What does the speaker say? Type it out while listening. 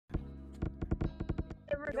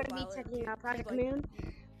going to be checking out Project Moon.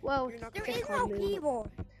 Well, There is no keyboard.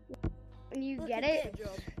 When you get it,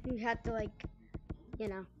 you have to like, you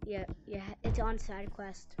know, it's on side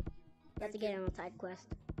quest. You have to get it on side quest.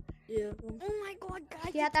 Yeah. Oh my god,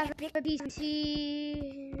 guys. You have to have a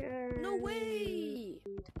PC. No way.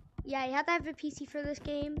 Yeah, you have to have a PC for this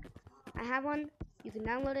game. I have one. You can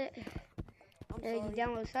download it. You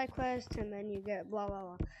download side quest, and then you get blah blah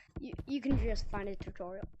blah. You can just find a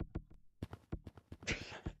tutorial.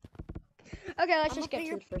 Okay, let's just get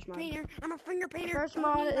to the first mod. I'm a finger painter. First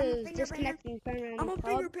mod is disconnecting phone I'm a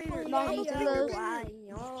finger painter. Long those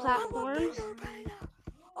platforms.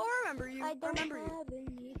 Oh, I remember you. I remember you.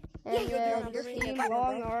 And then Steam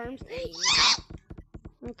long arms. I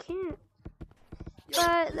can't.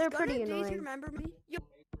 But they're pretty annoying. Remember me?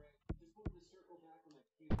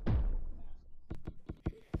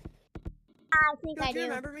 I think I do. Do you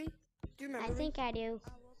remember me? Do you remember me? I think I do.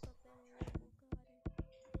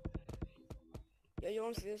 Yeah, you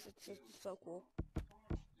want to see this? It's just so cool.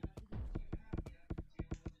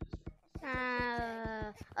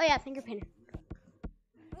 Oh yeah, finger painter.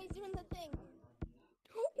 He's doing the thing.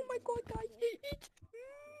 Oh my god, guys.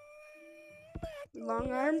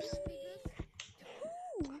 Long arms.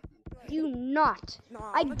 Do not.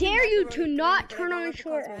 I dare you to not turn on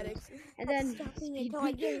short arms. And then,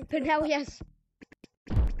 but now he has.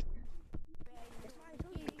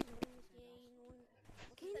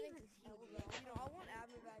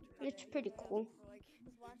 It's pretty cool.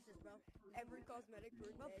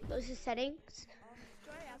 Those are settings.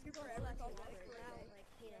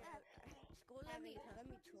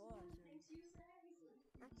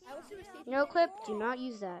 No clip, do not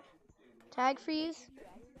use that. Tag freeze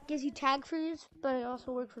gives you tag freeze, but it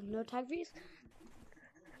also works with no tag freeze.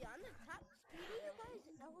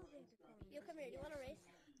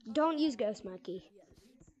 Don't use Ghost Monkey.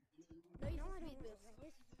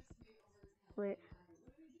 Wait.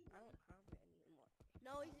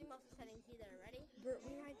 No, easy most settings either. Ready?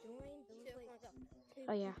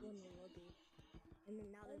 Oh yeah. Oh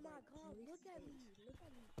my god, look at me. Look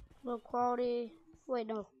at me. Low quality. Wait,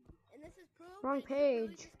 no. And this is proof. Wrong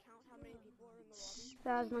page.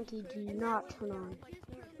 Spaz Monkey, do not turn on.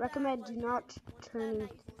 Recommend do not turning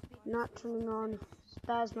on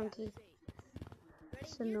Spaz Monkey.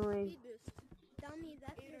 It's annoying.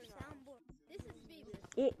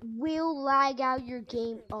 It will lag out your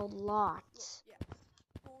game a lot.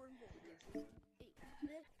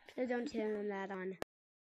 So don't turn that on.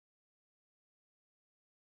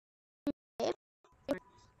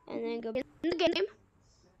 And then go in the game.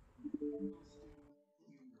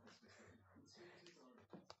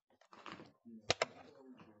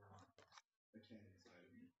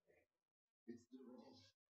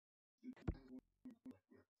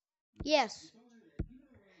 Yes.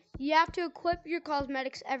 You have to equip your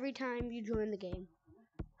cosmetics every time you join the game.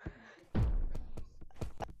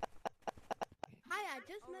 Hi, I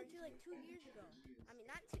just met you like 2 years ago. I mean,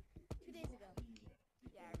 not 2 days ago.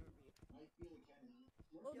 Yeah, I remember you.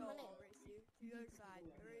 What was my name?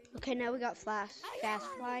 Okay, now we got fast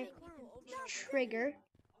fly, trigger.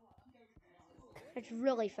 It's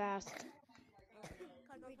really fast.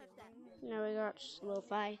 Now we got slow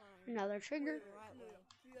fly, another trigger.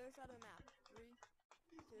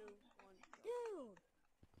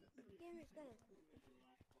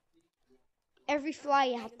 Every fly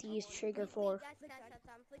you have to use trigger for.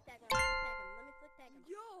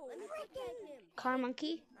 Car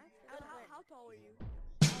monkey. How tall are you?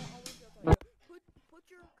 Put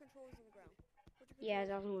your controllers on the ground. Yeah, it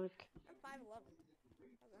doesn't work. I'm 5'11".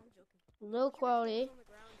 I'm joking. Low quality,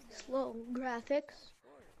 slow graphics,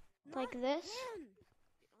 like this.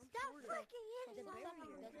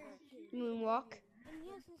 Moonwalk.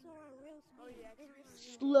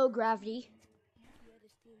 Slow gravity.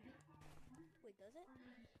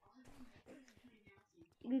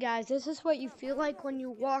 Guys, this is what you feel like when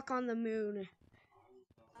you walk on the moon.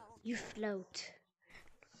 You float.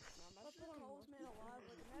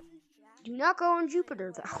 Do not go on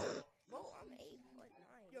Jupiter, though.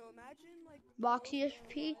 Box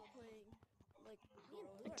ESP.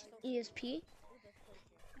 ESP.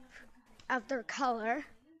 Of their color.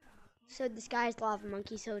 So this guy's Lava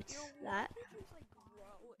Monkey, so it's that.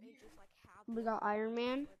 We got Iron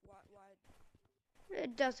Man.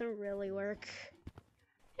 It doesn't really work.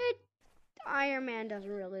 Iron Man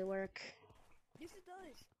doesn't really work. Yes, it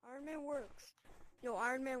does. Iron Man works. Yo,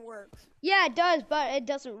 Iron Man works. Yeah, it does, but it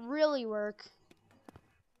doesn't really work.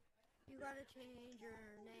 You gotta change your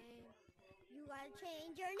name. You gotta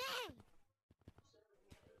change your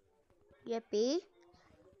name. Yippee.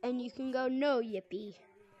 And you can go no Yippee.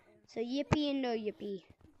 So Yippee and no Yippee.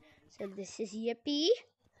 So this is Yippee.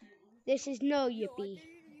 This is no Yo, I yippee. dare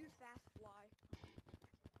you to use fast fly.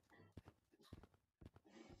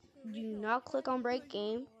 Do not click on break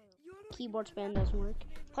game. You wanna know Keyboard what span happened doesn't work.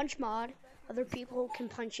 yesterday when Punch I mod. said that Other person's people skull? can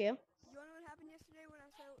punch you. You wanna know what happened yesterday when I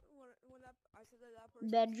said when that I said that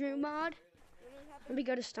person's Bedroom skull? mod. You know what Let happened? me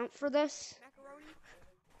go to stump for this. Macaroni?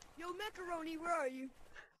 Yo, Macaroni, where are you?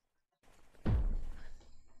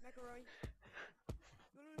 Macaroni.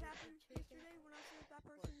 You know what happened yesterday when I said that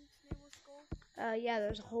person's name was Skull? Yeah,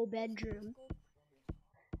 there's a whole bedroom. Skull?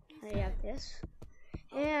 He I have said, this.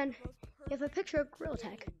 "I was And the most you have a perfect picture of Gorilla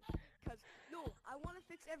Tag. game." 'Cause, no, I want to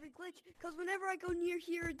fix every glitch. Because whenever I go near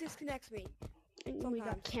here, it disconnects me. And we got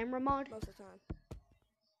Sometimes. camera mod. Most of the time.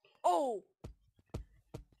 Oh!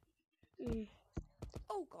 Mm.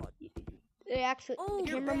 Oh, God. It actually, Oh, the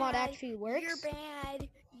you're camera mod bad. actually works. You're bad.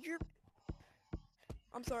 You're...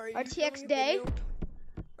 I'm sorry. RTX day.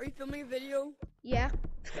 Are you filming a video? Yeah.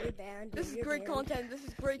 You're banned. This is You're great banned. content. This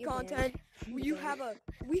is great You're banned. content. We You're have a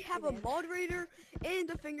banned. moderator and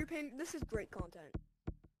a finger paint. This is great content.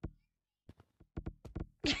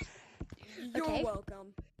 You're Okay.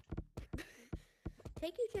 welcome.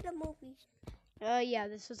 Take you to the movies. Yeah,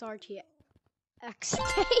 this is RTX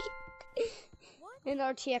day. And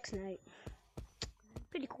RTX night.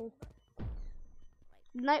 Pretty cool.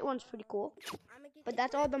 Night one's pretty cool. But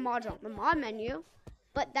that's all the mods on the mod menu.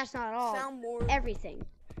 But that's not all. Soundboard. Everything.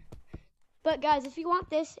 But guys, if you want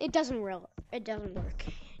this, it doesn't work. It doesn't work.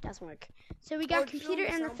 It doesn't work. So we got Oh, computer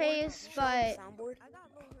show 'em the interface, soundboard. but Show 'em the soundboard.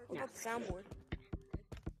 What about the soundboard?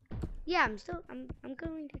 yeah, I'm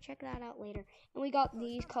going to check that out later. And we got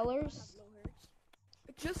these colors.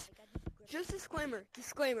 Just disclaimer.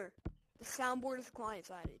 The soundboard is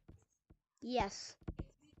client-sided. Yes.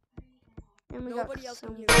 And we Nobody got else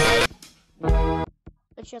some. can hear it.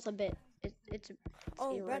 It's just a bit. It's a.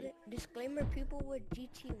 Oh, you're but right. disclaimer: people with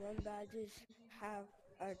GT1 badges have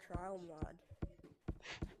a trial mod.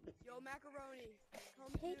 Yo, Macaroni.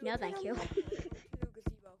 Come Take to No, it thank to you. the movies. to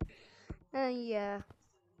gazebo. Yeah.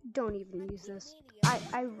 Don't even use this. Media,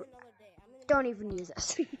 I another day. I'm gonna don't even use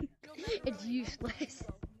this. Yo, It's Macaroni. useless.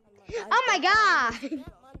 Guys, Oh my god!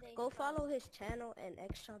 Go follow his channel and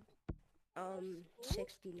extra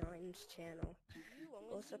 69's channel.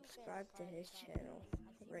 Go subscribe to his channel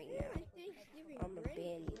right now. I'm a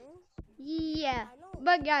ban you. Yeah.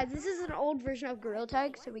 But guys, this is an old version of Gorilla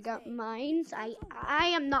Tag, so we got mines. I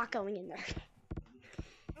am not going in there.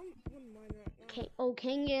 Okay, oh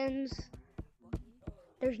Kingans.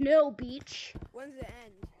 There's no beach. When's it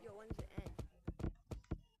end? Yo, when's it end?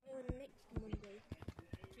 Next Monday.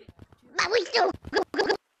 But we still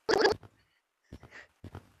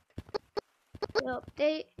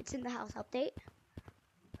update. It's in the house update.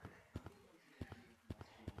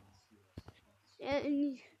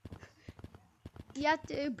 And you have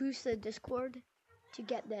to boost the Discord to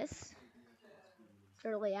get this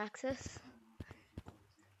early access.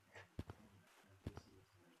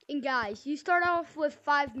 And guys, you start off with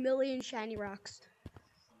 5 million shiny rocks,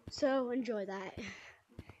 so enjoy that.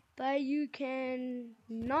 But you can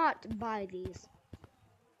not buy these.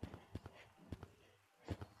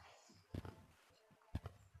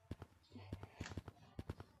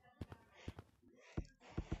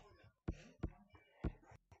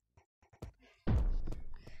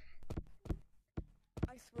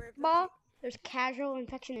 I swear. If Ball, there's casual,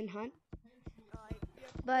 infection, and hunt.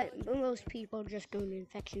 But most people just go to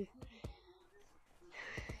infection.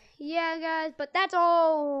 Yeah, guys, but that's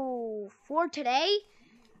all for today.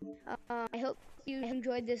 I hope you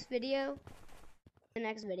enjoyed this video. The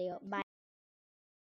next video. Bye.